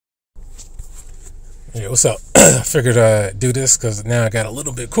Yeah, what's up? I figured I'd do this because now I got a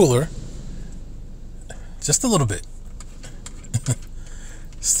little bit cooler. Just a little bit.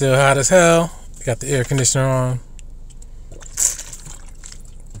 Still hot as hell. Got the air conditioner on.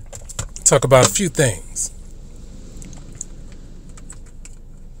 Talk about a few things.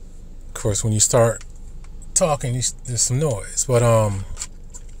 Of course, when you start talking, there's some noise. But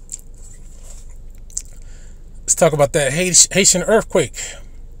let's talk about that Haitian earthquake.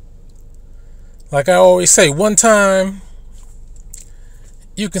 Like I always say, one time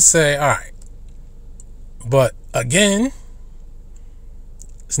you can say, all right. But again,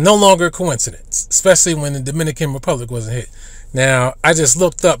 it's no longer a coincidence, especially when the Dominican Republic wasn't hit. Now, I just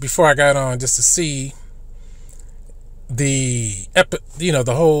looked up before I got on just to see the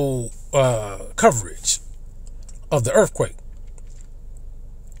whole coverage of the earthquake.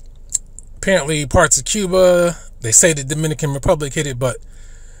 Apparently, parts of Cuba, they say the Dominican Republic hit it, but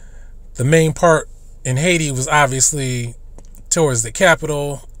the main part in Haiti was obviously towards the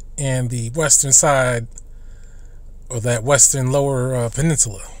capital and the western side, or that western lower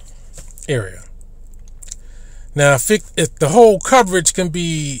peninsula area. Now, if the whole coverage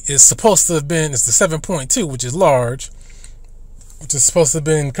is supposed to have been, it's the 7.2, which is large, which is supposed to have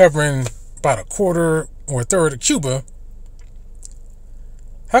been covering about a quarter or a third of Cuba,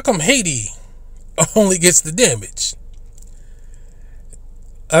 how come Haiti only gets the damage?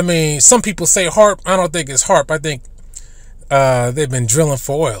 I mean, some people say HARP. I don't think it's HARP. I think they've been drilling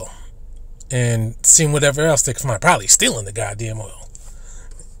for oil and seeing whatever else they can find. Probably stealing the goddamn oil.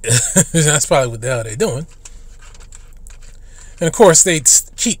 That's probably what the hell they're doing. And of course, they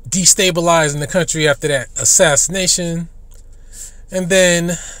keep destabilizing the country after that assassination. And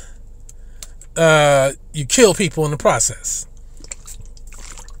then you kill people in the process.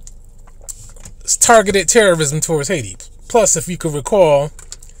 It's targeted terrorism towards Haiti. Plus, if you could recall,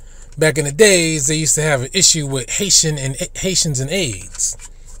 back in the days, they used to have an issue with Haitians and AIDS.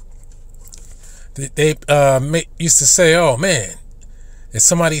 They used to say, oh man, if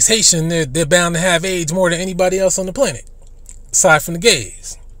somebody's Haitian, they're bound to have AIDS more than anybody else on the planet, aside from the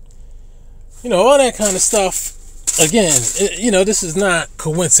gays. You know, all that kind of stuff. Again, this is not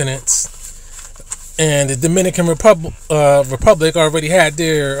coincidence. And the Dominican Republic already had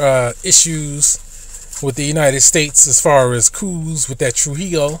their issues with the United States as far as coups with that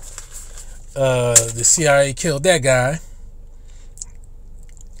Trujillo. The CIA killed that guy.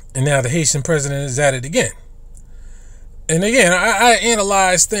 And now the Haitian president is at it again. And again, I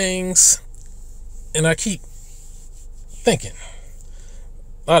analyze things and I keep thinking.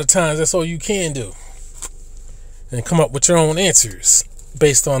 A lot of times that's all you can do. And come up with your own answers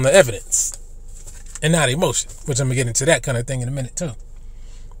based on the evidence and not emotion, which I'm going to get into that kind of thing in a minute too.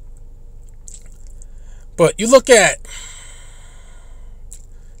 But you look at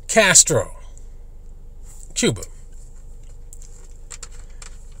Castro, Cuba,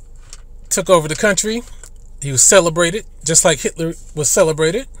 took over the country. He was celebrated just like Hitler was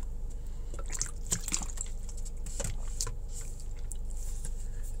celebrated.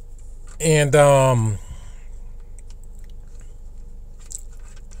 And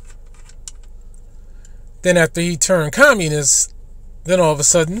then after he turned communist, then all of a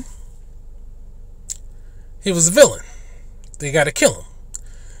sudden he was a villain. They got to kill him.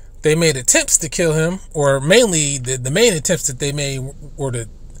 They made attempts to kill him, or mainly the main attempts that they made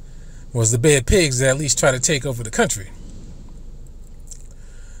was the bad pigs that at least try to take over the country.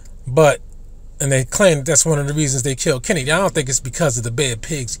 And they claim that's one of the reasons they killed Kennedy. I don't think it's because of the bad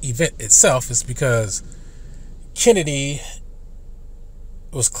pigs event itself. It's because Kennedy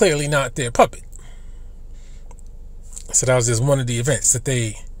was clearly not their puppet. So that was just one of the events that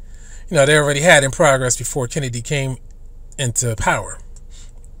they already had in progress before Kennedy came into power.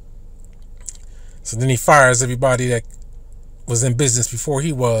 So then he fires everybody that was in business before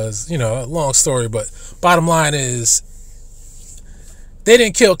he was. A long story, but bottom line is they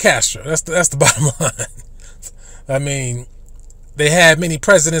didn't kill Castro. That's the bottom line. I mean, they had many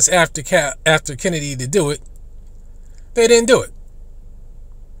presidents after Kennedy to do it. They didn't do it.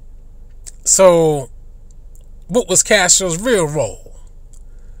 So what was Castro's real role?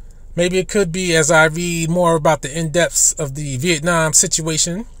 Maybe it could be, as I read more about the in-depths of the Vietnam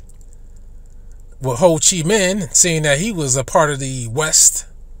situation with Ho Chi Minh, seeing that he was a part of the West,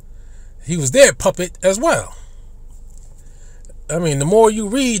 he was their puppet as well. I mean, the more you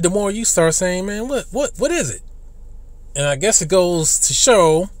read, the more you start saying, man, what is it? And I guess it goes to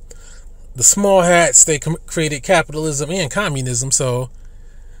show the small hats, they created capitalism and communism, so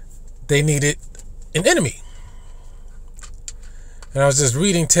they needed an enemy. And I was just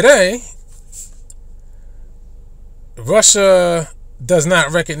reading today, Russia does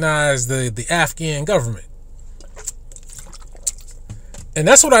not recognize the Afghan government. And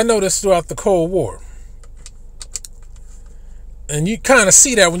that's what I noticed throughout the Cold War. And you kind of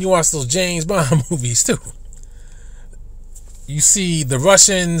see that when you watch those James Bond movies too. You see the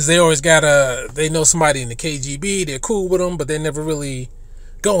Russians, they always they know somebody in the KGB, they're cool with them, but they're never really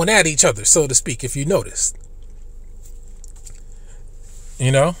going at each other, so to speak, if you noticed.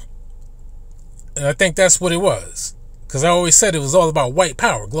 You know? And I think that's what it was. Because I always said it was all about white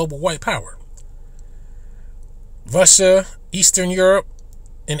power, global white power. Russia, Eastern Europe,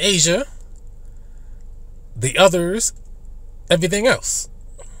 and Asia. The others, everything else.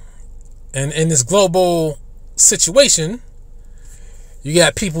 And in this global situation, you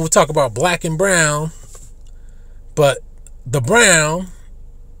got people who talk about black and brown, but the brown,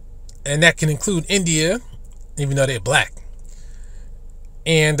 and that can include India, even though they're black,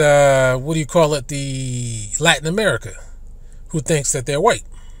 and the Latin America, who thinks that they're white.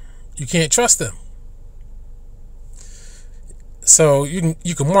 You can't trust them. So you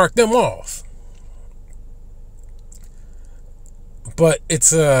can mark them off. But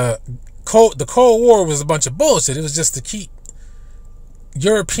the Cold War was a bunch of bullshit. It was just to keep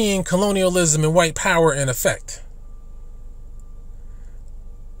European colonialism and white power in effect.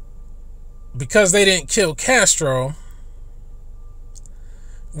 Because they didn't kill Castro,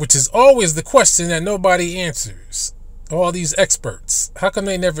 which is always the question that nobody answers. All these experts. How come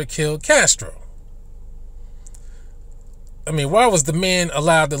they never killed Castro? I mean, why was the man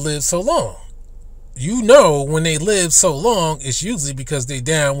allowed to live so long? You know, when they live so long, it's usually because they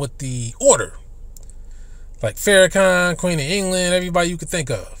down with the order. Like Farrakhan, Queen of England, everybody you could think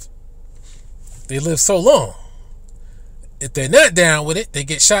of. They live so long. If they're not down with it, they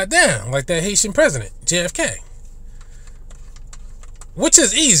get shot down, like that Haitian president, JFK. Which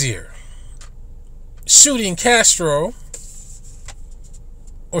is easier? Shooting Castro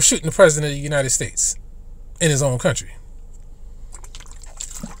or shooting the president of the United States in his own country?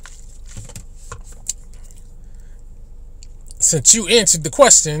 Since you answered the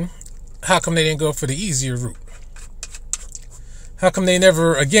question, how come they didn't go for the easier route? How come they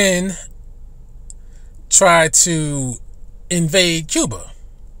never again tried to invade Cuba?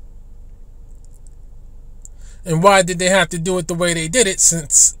 And why did they have to do it the way they did it,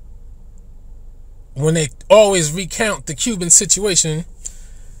 since when they always recount the Cuban situation,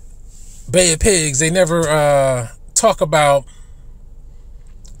 Bay of Pigs, they never talk about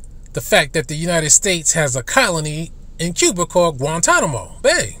the fact that the United States has a colony in Cuba called Guantanamo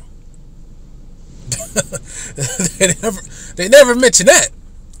Bay. they never mention that.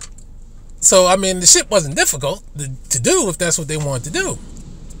 So, I mean, the shit wasn't difficult to do if that's what they wanted to do.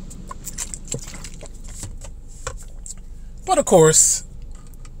 But, of course,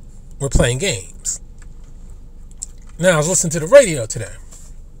 we're playing games. Now, I was listening to the radio today.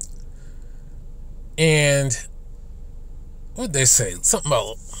 And what did they say? Something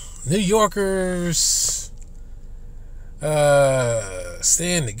about New Yorkers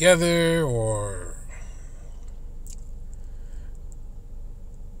staying together, or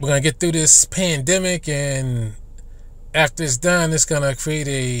we're going to get through this pandemic, and after it's done, it's going to create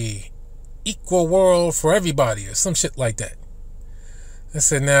a equal world for everybody, or some shit like that. I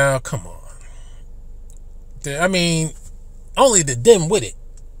said, now, come on. I mean, only the dim-witted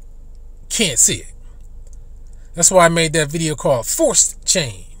can't see it. That's why I made that video called Forced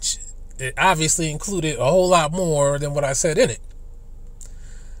Change. It obviously included a whole lot more than what I said in it.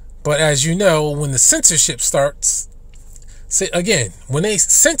 But as you know, when the censorship starts, say again, when they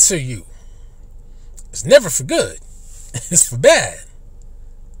censor you, it's never for good. It's for bad.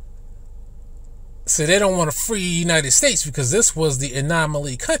 So they don't want to free United States because this was the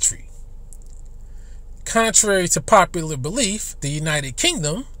anomaly country. Contrary to popular belief, the United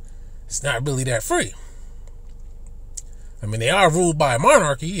Kingdom is not really that free. I mean, they are ruled by a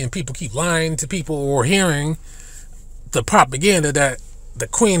monarchy, and people keep lying to people or hearing the propaganda that the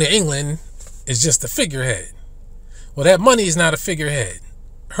Queen of England is just a figurehead. Well, that money is not a figurehead.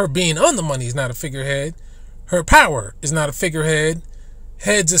 Her being on the money is not a figurehead. Her power is not a figurehead.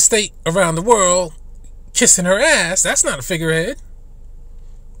 Heads of state around the world kissing her ass, that's not a figurehead.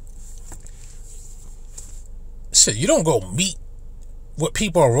 Shit, you don't go meet with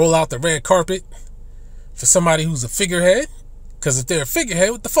people or roll out the red carpet for somebody who's a figurehead. Because if they're a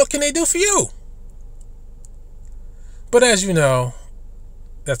figurehead, what the fuck can they do for you? But as you know,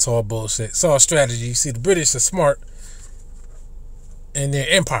 that's all bullshit. It's all strategy. You see, the British are smart in their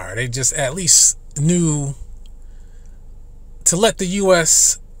empire. They just at least knew to let the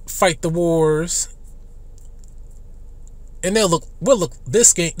U.S. fight the wars, and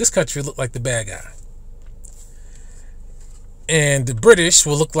this country look like the bad guy. And the British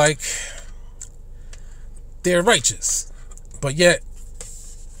will look like they're righteous, but yet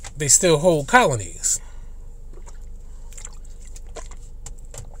they still hold colonies.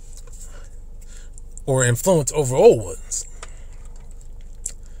 Or influence over old ones.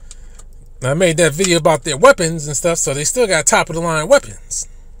 Now, I made that video about their weapons and stuff, so they still got top of the line weapons.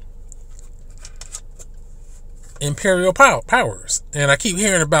 Imperial powers. And I keep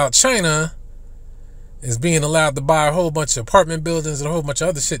hearing about China is being allowed to buy a whole bunch of apartment buildings and a whole bunch of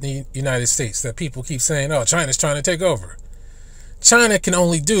other shit in the United States that people keep saying, oh, China's trying to take over. China can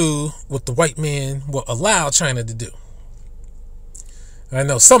only do what the white man will allow China to do. I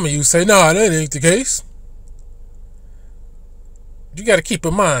know some of you say, no, that ain't the case. You got to keep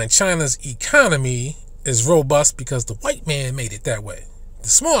in mind, China's economy is robust because the white man made it that way. The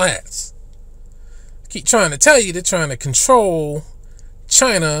small hats keep trying to tell you they're trying to control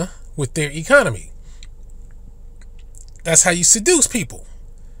China with their economy. That's how you seduce people.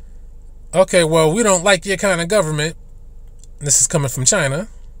 Okay, well, we don't like your kind of government. This is coming from China.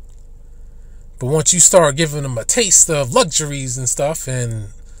 But once you start giving them a taste of luxuries and stuff and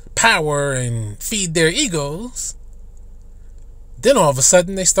power and feed their egos, then all of a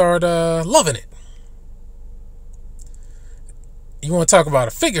sudden they start loving it. You want to talk about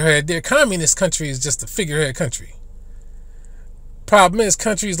a figurehead? Their communist country is just a figurehead country. Problem is,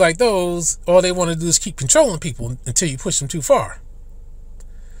 countries like those, all they want to do is keep controlling people until you push them too far.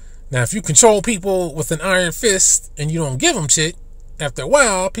 Now, if you control people with an iron fist and you don't give them shit, after a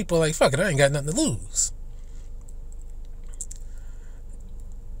while, people are like, fuck it, I ain't got nothing to lose.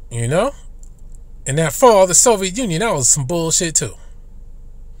 You know? And that fall of the Soviet Union, that was some bullshit too.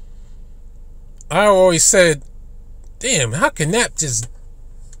 I always said, damn, how can that just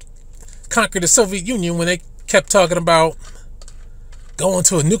conquer the Soviet Union when they kept talking about going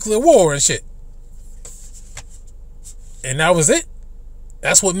to a nuclear war and shit? And that was it?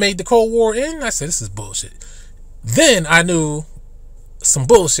 That's what made the Cold War end? I said, this is bullshit. Then I knew some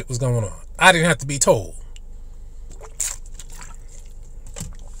bullshit was going on. I didn't have to be told.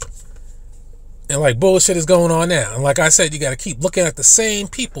 And like bullshit is going on now. And like I said, you got to keep looking at the same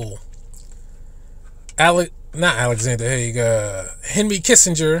people. Not Alexander Haig, Henry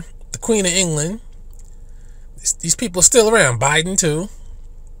Kissinger, the Queen of England. These people are still around. Biden too.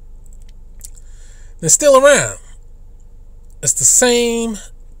 They're still around. It's the same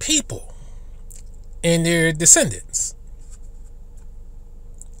people and their descendants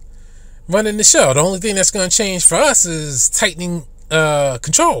running the show. The only thing that's going to change for us is tightening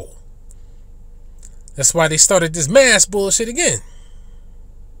control. That's why they started this mask bullshit again.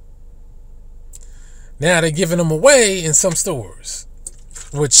 Now they're giving them away in some stores.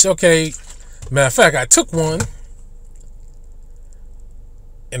 Which, okay, matter of fact, I took one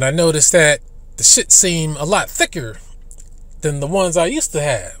and I noticed that the shit seemed a lot thicker than the ones I used to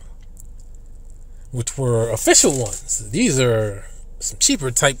have, which were official ones. These are some cheaper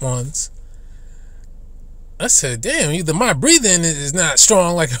type ones. I said, damn, either my breathing is not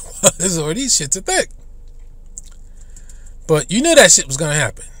strong like it was, or these shits are thick. But you knew that shit was going to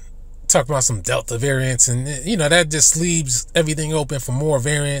happen. Talk about some Delta variants, and you know, that just leaves everything open for more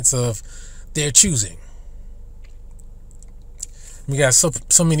variants of their choosing. We got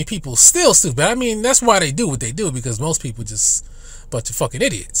so many people still stupid. I mean, that's why they do what they do, because most people just a bunch of fucking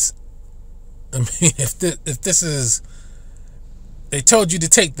idiots. I mean, if this is, they told you to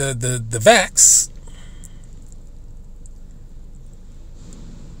take the vax,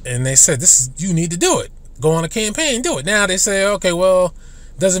 and they said this is, you need to do it. Go on a campaign, do it. Now they say, okay, well,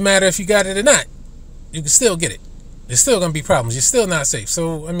 doesn't matter if you got it or not. You can still get it. There's still gonna be problems. You're still not safe.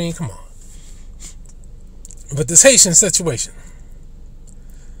 So I mean, come on. But this Haitian situation,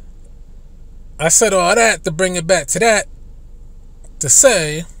 I said all that to bring it back to that, to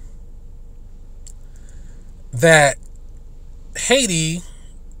say that Haiti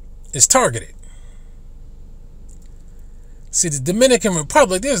is targeted. See, the Dominican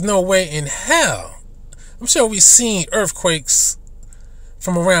Republic, there's no way in hell. I'm sure we've seen earthquakes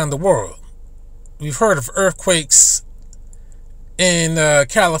from around the world. We've heard of earthquakes in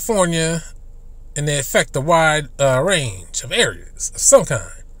California, and they affect a wide range of areas of some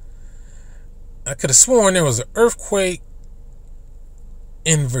kind. I could have sworn there was an earthquake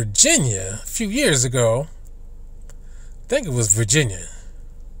in Virginia a few years ago. I think it was Virginia.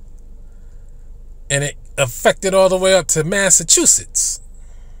 And it affected all the way up to Massachusetts.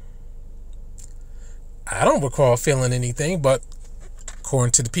 I don't recall feeling anything, but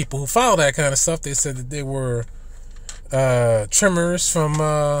according to the people who follow that kind of stuff, they said that there were tremors from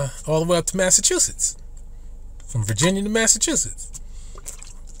all the way up to Massachusetts. From Virginia to Massachusetts.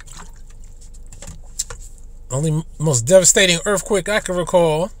 Only most devastating earthquake I can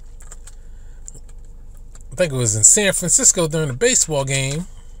recall, I think it was in San Francisco during a baseball game.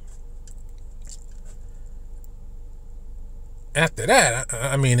 After that,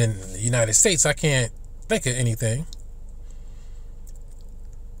 I mean, in the United States, I can't think of anything.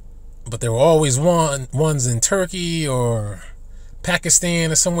 But there were always ones in Turkey or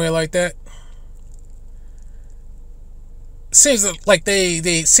Pakistan or somewhere like that. Seems like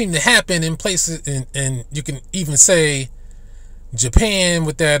they seem to happen in places, and you can even say Japan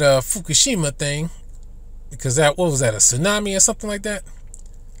with that Fukushima thing, because that, what was that, a tsunami or something like that?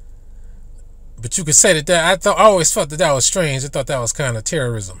 But you could say that I always felt that was strange. I thought that was kind of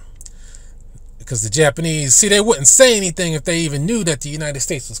terrorism, because the Japanese, see, they wouldn't say anything if they even knew that the United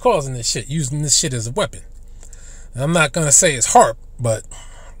States was causing this shit, using this shit as a weapon. And I'm not gonna say it's HARP, but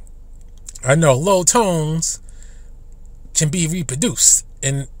I know low tones can be reproduced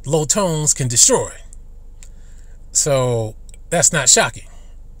and low tones can destroy. So that's not shocking.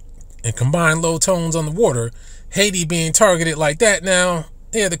 And combined low tones on the water, Haiti being targeted like that now,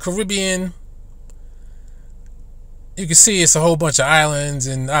 yeah, the Caribbean, you can see it's a whole bunch of islands,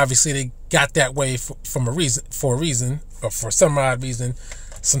 and obviously they got that way for a reason, or for some odd reason.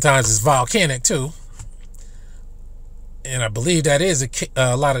 Sometimes it's volcanic too, and I believe that is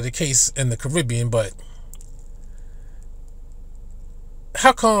a lot of the case in the Caribbean. But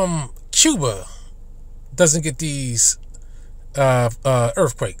how come Cuba doesn't get these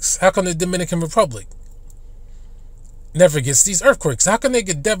earthquakes? How come the Dominican Republic never gets these earthquakes? How can they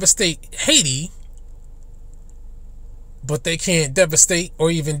could devastate Haiti, but they can't devastate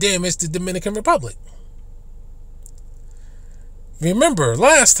or even damage the Dominican Republic? Remember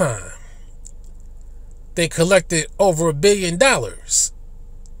last time they collected over $1 billion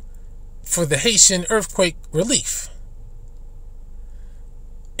for the Haitian earthquake relief.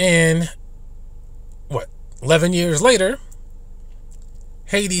 And what, 11 years later,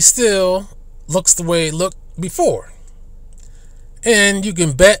 Haiti still looks the way it looked before. And you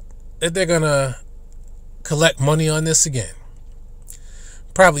can bet that they're gonna collect money on this again.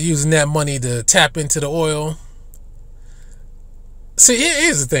 Probably using that money to tap into the oil. See,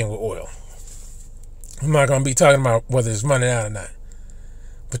 here's the thing with oil. I'm not going to be talking about whether it's running out or not.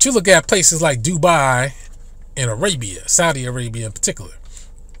 But you look at places like Dubai and Arabia, Saudi Arabia in particular,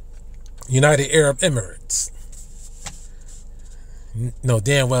 United Arab Emirates. No,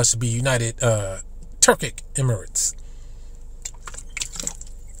 damn well it should be United Turkic Emirates.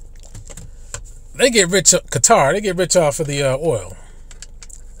 They get rich, Qatar, they get rich off of the oil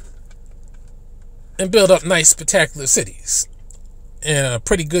and build up nice, spectacular cities and a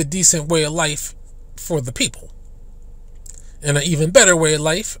pretty good, decent way of life for the people, and an even better way of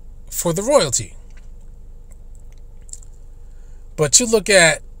life for the royalty. But you look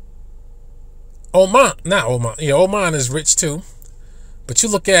at Oman, not Oman, yeah, Oman is rich too. But you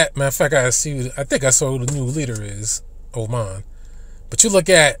look at, matter of fact, I think I saw who the new leader is, Oman. But you look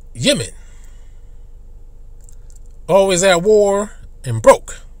at Yemen, always at war and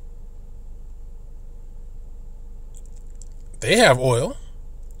broke. They have oil,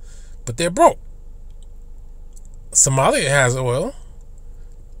 but they're broke. Somalia has oil.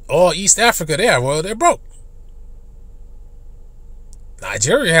 All East Africa, they have oil, they're broke.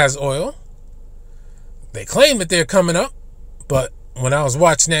 Nigeria has oil. They claim that they're coming up, but when I was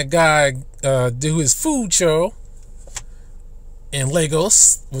watching that guy do his food show in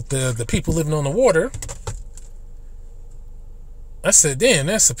Lagos with the people living on the water, I said, damn,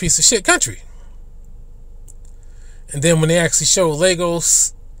 that's a piece of shit country. And then when they actually showed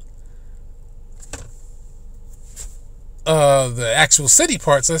Lagos, the actual city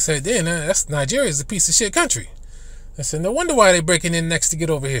parts, I said, damn, that's Nigeria's a piece of shit country. I said, no wonder why they breaking in next to get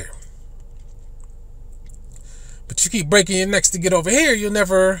over here. But you keep breaking in next to get over here, you'll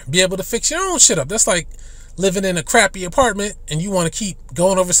never be able to fix your own shit up. That's like living in a crappy apartment and you want to keep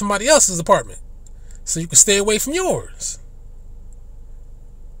going over somebody else's apartment so you can stay away from yours.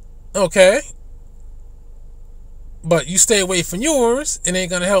 Okay. But you stay away from yours, it ain't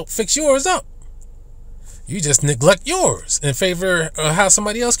going to help fix yours up. You just neglect yours in favor of how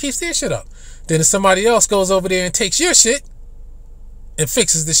somebody else keeps their shit up. Then if somebody else goes over there and takes your shit and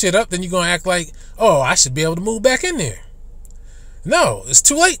fixes the shit up, then you're going to act like, oh, I should be able to move back in there. No, it's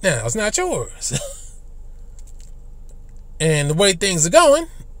too late now. It's not yours. And the way things are going,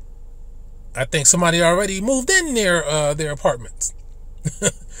 I think somebody already moved in their apartments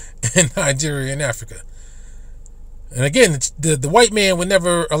in Nigeria and Africa. And again, the white man would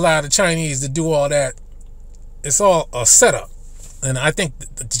never allow the Chinese to do all that. It's all a setup. And I think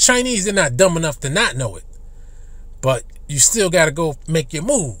the Chinese, they're not dumb enough to not know it. But you still got to go make your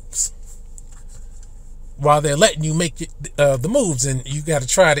moves. while they're letting you make the moves, and you got to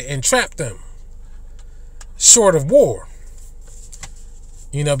try to entrap them short of war.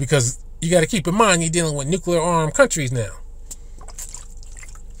 You know, because you got to keep in mind you're dealing with nuclear armed countries now.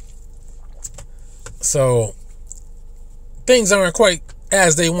 So things aren't quite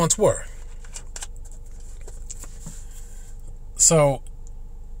as they once were. So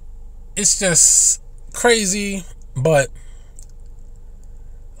it's just crazy, but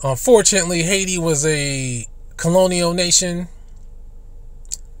unfortunately Haiti was a colonial nation,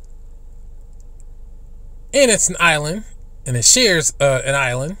 and it's an island, and it shares an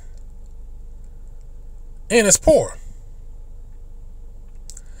island, and it's poor.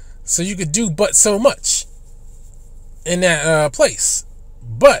 So you could do but so much in that place.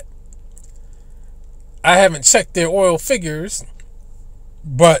 But I haven't checked their oil figures,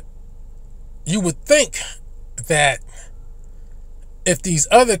 but you would think that if these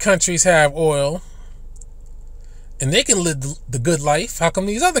other countries have oil and they can live the good life, how come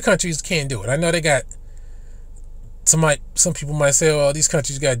these other countries can't do it? I know they got some people might say, oh, these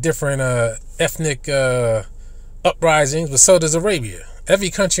countries got different ethnic uprisings, but so does Arabia. Every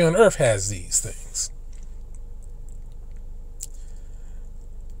country on earth has these things.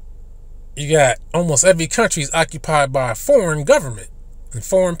 You got almost every country is occupied by a foreign government and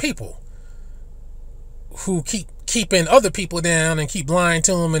foreign people who keep keeping other people down and keep lying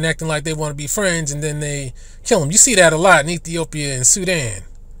to them and acting like they want to be friends, and then they kill them. You see that a lot in Ethiopia and Sudan.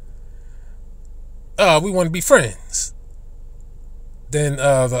 We want to be friends. Then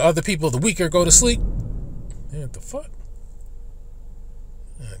the other people, the weaker, go to sleep. Man, what the fuck?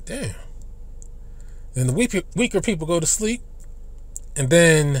 God damn. Then the weaker people go to sleep, and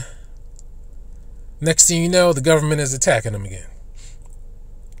then next thing you know, the government is attacking them again.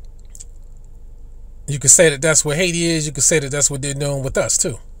 You could say that that's what Haiti is. You could say that that's what they're doing with us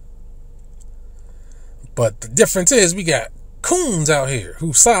too. But the difference is we got coons out here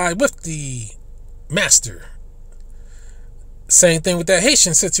who side with the master. Same thing with that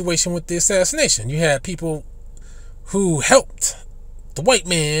Haitian situation with the assassination. You had people who helped the white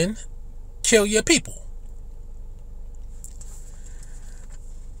man kill your people.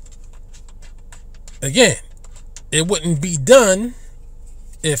 Again, it wouldn't be done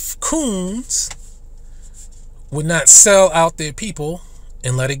if coons would not sell out their people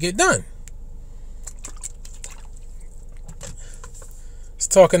and let it get done. I was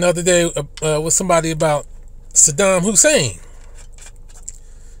talking the other day with somebody about Saddam Hussein.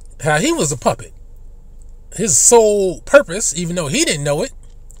 How he was a puppet. His sole purpose, even though he didn't know it,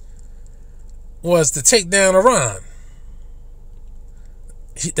 was to take down Iran.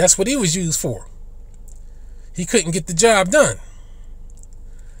 That's what he was used for. He couldn't get the job done.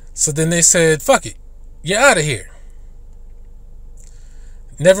 So then they said, fuck it, you're out of here.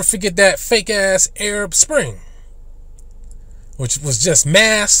 Never forget that fake ass Arab Spring, which was just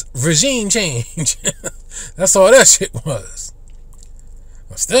mass regime change. That's all that shit was.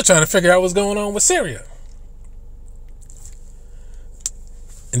 I'm still trying to figure out what's going on with Syria.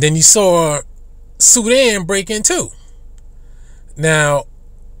 And then you saw Sudan break in too. Now,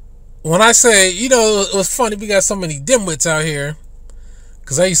 when I say, you know, it was funny, we got so many dimwits out here,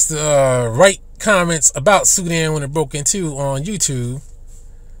 because I used to write comments about Sudan when it broke into on YouTube.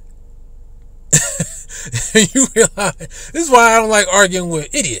 You realize, this is why I don't like arguing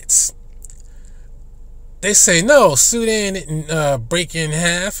with idiots. They say, no, Sudan didn't break in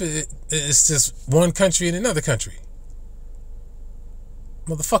half. It's just one country and another country.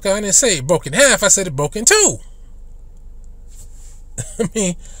 Motherfucker, I didn't say it broke in half. I said it broke in two. I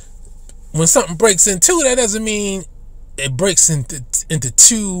mean, when something breaks in two, that doesn't mean it breaks into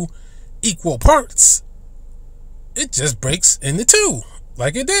two equal parts. It just breaks into two,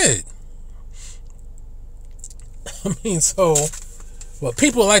 like it did. I mean, so, well,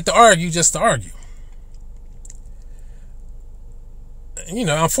 people like to argue just to argue. You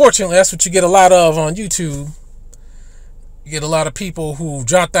know, unfortunately, that's what you get a lot of on YouTube. You get a lot of people who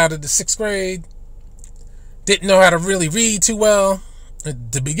dropped out of the 6th grade, didn't know how to really read too well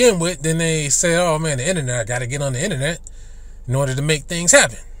to begin with. Then they say, oh man, the internet, I got to get on the internet in order to make things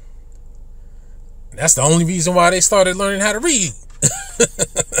happen. That's the only reason why they started learning how to read.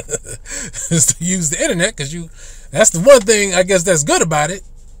 Is to use the internet, because that's the one thing I guess that's good about it,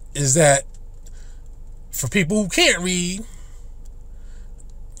 is that for people who can't read,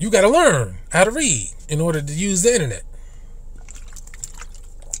 you got to learn how to read in order to use the internet.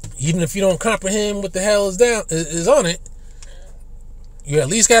 Even if you don't comprehend what the hell is on it, you at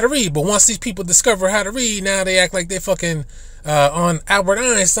least got to read. But once these people discover how to read, now they act like they're fucking on Albert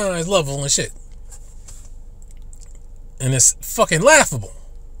Einstein's level and shit. And it's fucking laughable.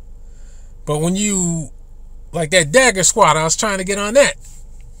 But when you Like that Dagger Squad, I was trying to get on that.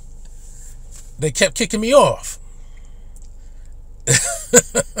 They kept kicking me off.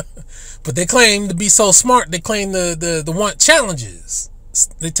 But they claim to be so smart, they claim the want challenges.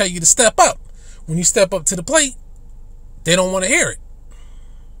 They tell you to step up. When you step up to the plate, they don't want to hear it.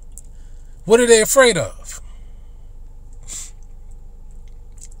 What are they afraid of?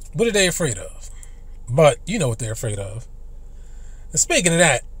 What are they afraid of? But you know what they're afraid of. And speaking of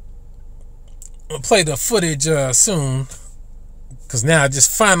that, I'm going to play the footage soon. Because now I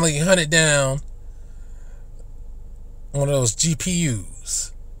just finally hunted down one of those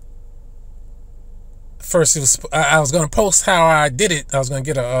GPUs. First, it was I was going to post how I did it. I was going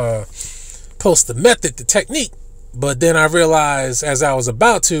to get a post the method, the technique. But then I realized as I was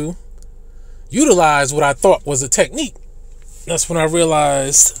about to utilize what I thought was a technique, that's when I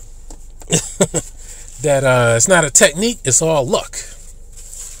realized that it's not a technique, it's all luck.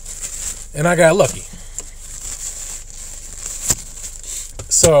 And I got lucky.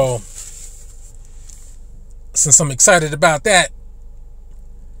 So, since I'm excited about that,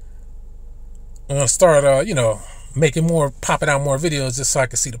 I'm going to start, popping out more videos just so I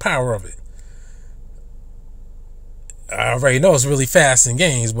can see the power of it. I already know it's really fast in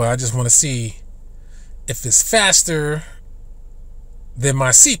games, but I just want to see if it's faster than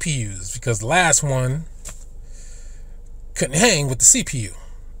my CPUs, because the last one couldn't hang with the CPU.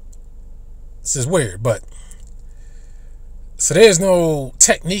 This is weird, but so there's no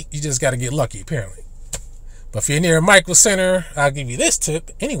technique, you just got to get lucky apparently. But if you're near a micro center, I'll give you this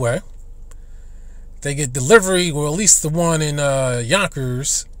tip anyway. They get delivery, or at least the one in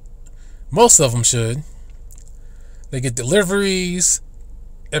Yonkers, most of them should. They get deliveries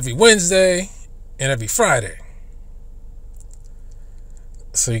every Wednesday and every Friday.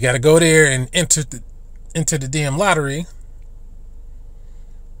 So you got to go there and enter the damn lottery.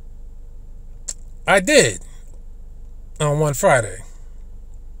 I did on one Friday.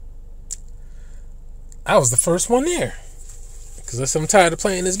 I was the first one there because I'm tired of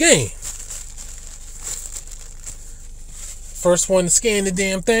playing this game. First one to scan the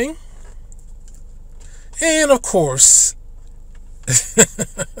damn thing. And of course,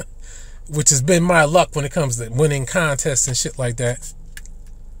 which has been my luck when it comes to winning contests and shit like that,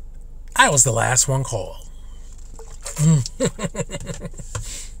 I was the last one called.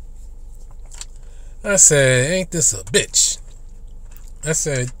 I said, ain't this a bitch? I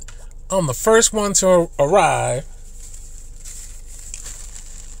said, I'm the first one to arrive.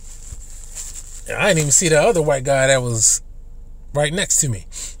 And I didn't even see the other white guy that was right next to me.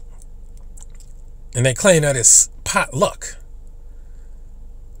 And they claim that it's pot luck.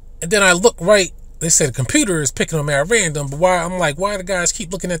 And then I look right, they said the computer is picking them at random, but why? I'm like, why do guys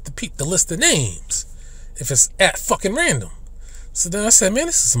keep looking at the list of names if it's at fucking random? So then I said, man,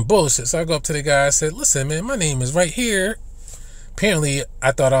 this is some bullshit. So I go up to the guy, I said, listen, man, my name is right here. Apparently,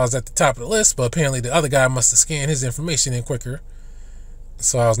 I thought I was at the top of the list, but apparently the other guy must have scanned his information in quicker.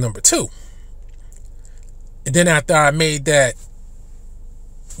 So I was number 2. And then after I made that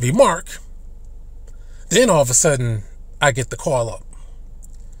remark, then all of a sudden, I get the call up.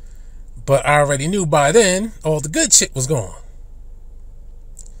 But I already knew by then, all the good shit was gone.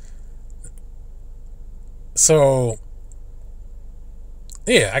 So,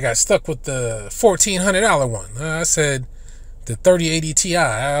 yeah, I got stuck with the $1,400 one. I said the 3080 Ti.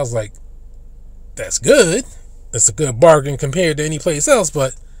 I was like, that's good. That's a good bargain compared to any place else.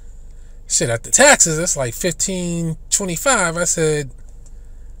 But shit, at the taxes, that's like $1,525. I said,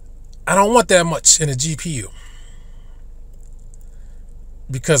 I don't want that much in a GPU.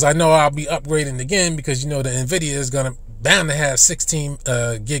 Because I know I'll be upgrading again, because you know the NVIDIA is bound to have 16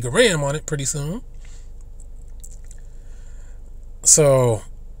 gig of RAM on it pretty soon. So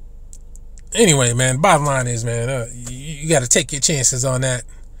anyway, man, bottom line is, man, you got to take your chances on that.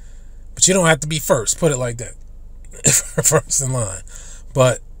 But you don't have to be first, put it like that. First in line.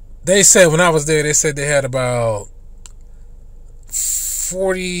 But they said when I was there, they said they had about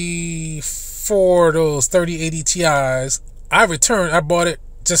 44 of those 3080 Ti's. I bought it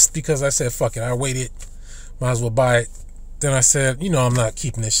just because I said, fuck it, I waited, might as well buy it. Then I said, you know, I'm not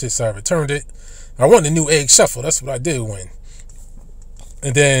keeping this shit, so I returned it. I wanted a new egg shuffle, that's what I did win.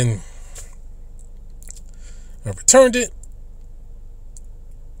 And then I returned it.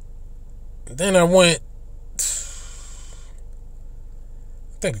 Then I went,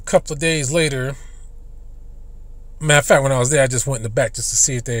 I think a couple of days later, matter of fact, when I was there, I just went in the back just to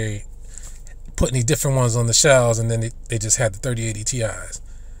see if they put any different ones on the shelves, and then they just had the 3080 Ti's.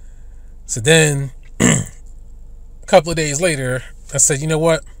 So then a couple of days later, I said, you know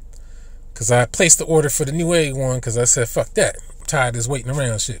what, because I placed the order for the new egg one, because I said, fuck that, I'm tired of this waiting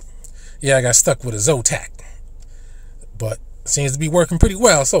around shit. Yeah, I got stuck with a Zotac. but it seems to be working pretty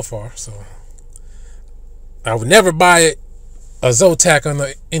well so far. So I would never buy it a Zotac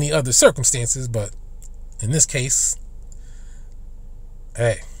under any other circumstances, but in this case,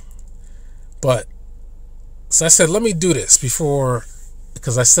 hey. But so I said, let me do this before,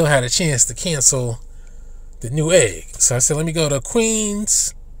 because I still had a chance to cancel the new egg. So I said, let me go to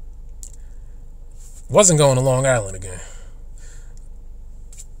Queens. Wasn't going to Long Island again.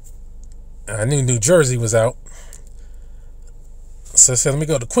 I knew New Jersey was out. So I said, let me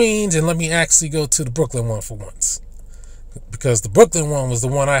go to Queens and let me actually go to the Brooklyn one for once. Because the Brooklyn one was the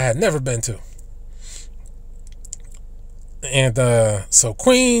one I had never been to. And so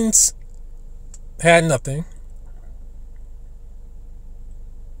Queens had nothing.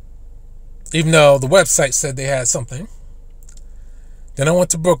 Even though the website said they had something. Then I went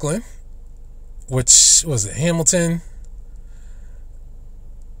to Brooklyn, which was it, Hamilton.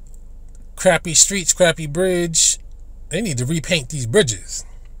 Crappy streets, crappy bridge. They need to repaint these bridges.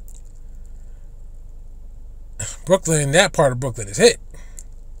 Brooklyn, that part of Brooklyn is hit.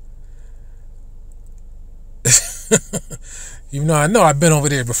 Even though I know I've been over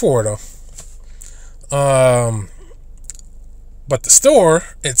there before, though. But the store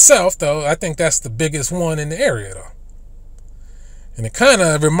itself, though, I think that's the biggest one in the area, though. And it kind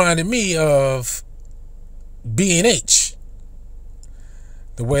of reminded me of B&H.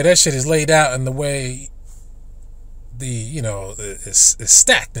 The way that shit is laid out and the way it's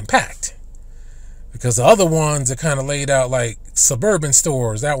stacked and packed. Because the other ones are kind of laid out like suburban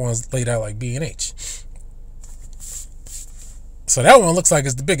stores. That one's laid out like B&H. So that one looks like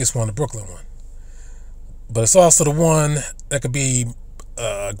it's the biggest one, the Brooklyn one. But it's also the one that could be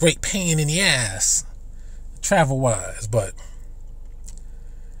a great pain in the ass, travel-wise. But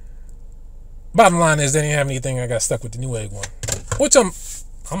bottom line is they didn't have anything. I got stuck with the new egg one, which I'm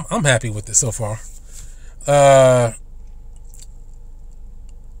happy with it so far.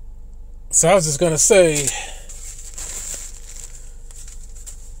 So I was just gonna say,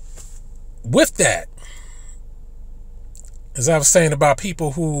 with that, as I was saying about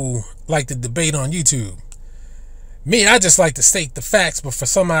people who like to debate on YouTube. Me, I just like to state the facts, but for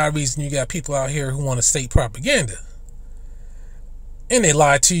some odd reason, you got people out here who want to state propaganda. And they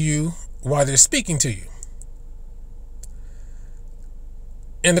lie to you while they're speaking to you.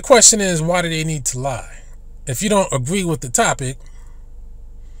 And the question is, why do they need to lie? If you don't agree with the topic,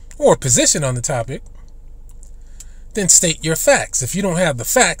 or position on the topic, then state your facts. If you don't have the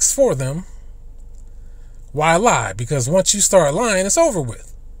facts for them, why lie? Because once you start lying, it's over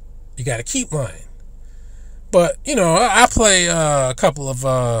with. You got to keep lying. But, I play a couple of,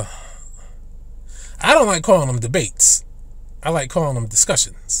 I don't like calling them debates. I like calling them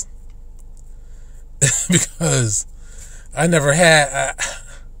discussions. Because I never had,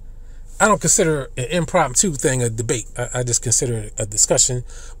 I don't consider an impromptu thing a debate. I just consider it a discussion.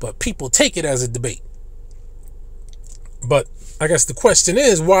 But people take it as a debate. But I guess the question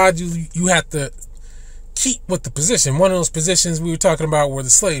is, why do you have to keep with the position? One of those positions we were talking about were the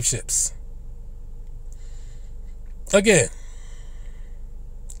slave ships. Again,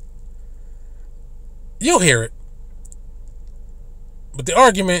 you'll hear it. But the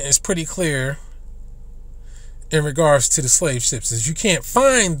argument is pretty clear in regards to the slave ships. Is you can't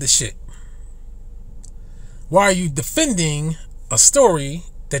find the shit. Why are you defending a story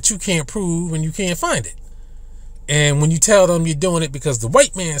that you can't prove and you can't find it? And when you tell them you're doing it because the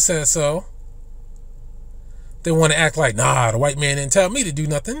white man says so, they want to act like, nah, the white man didn't tell me to do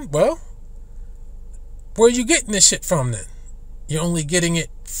nothing. Well, where are you getting this shit from then? You're only getting it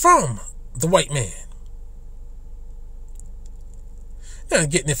from the white man. You're not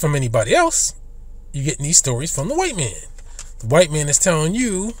getting it from anybody else. You're getting these stories from the white man. The white man is telling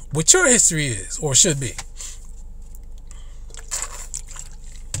you what your history is or should be.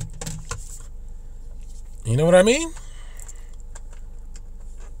 You know what I mean?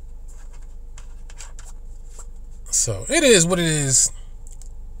 So it is what it is.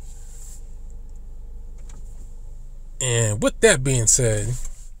 And with that being said,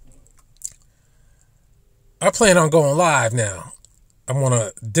 I plan on going live now. I want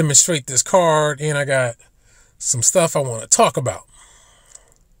to demonstrate this card, and I got some stuff I want to talk about.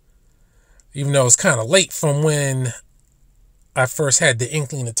 Even though it's kind of late from when I first had the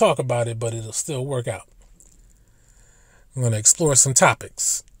inkling to talk about it, but it'll still work out. I'm going to explore some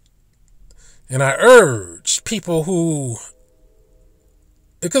topics. And I urge people who,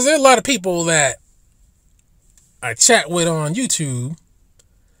 because there are a lot of people that I chat with on YouTube,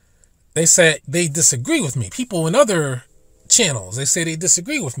 they say they disagree with me. People in other channels, they say they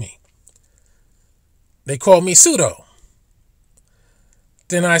disagree with me. They call me pseudo.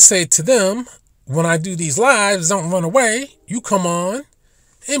 Then I say to them, when I do these lives, don't run away. You come on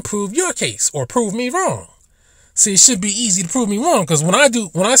and prove your case or prove me wrong. See, it should be easy to prove me wrong, because when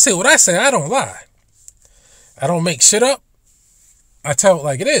I say what I say, I don't lie. I don't make shit up. I tell it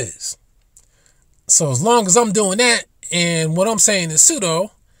like it is. So as long as I'm doing that and what I'm saying is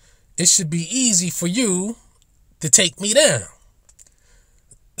pseudo, it should be easy for you to take me down.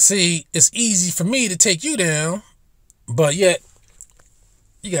 See, it's easy for me to take you down, but yet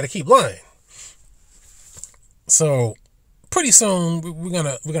you got to keep lying. So pretty soon we're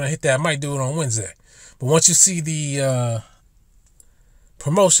gonna hit that. I might do it on Wednesday, but once you see the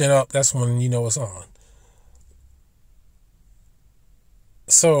promotion up, that's when you know it's on.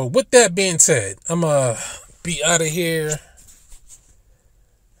 So with that being said, I'm gonna be out of here,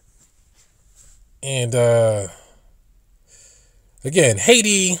 and again,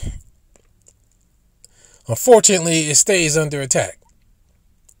 Haiti, unfortunately, it stays under attack.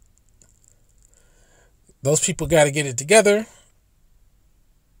 Those people got to get it together,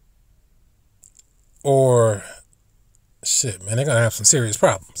 or shit, man, they're gonna have some serious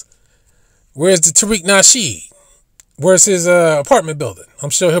problems. Where's the Tariq Nasheed? Where's his apartment building?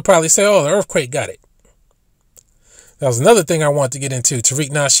 I'm sure he'll probably say, oh, the earthquake got it. That was another thing I wanted to get into, Tariq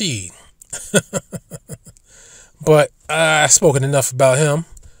Nasheed. But I've spoken enough about him.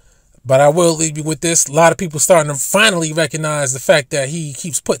 But I will leave you with this. A lot of people starting to finally recognize the fact that he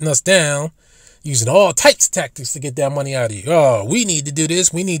keeps putting us down, using all types of tactics to get that money out of you. Oh, we need to do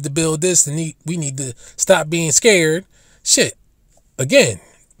this. We need to build this. And we need to stop being scared. Shit. Again,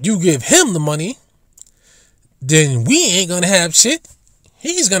 you give him the money, then we ain't going to have shit.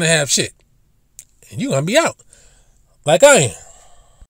 He's going to have shit. And you're going to be out. Like I am.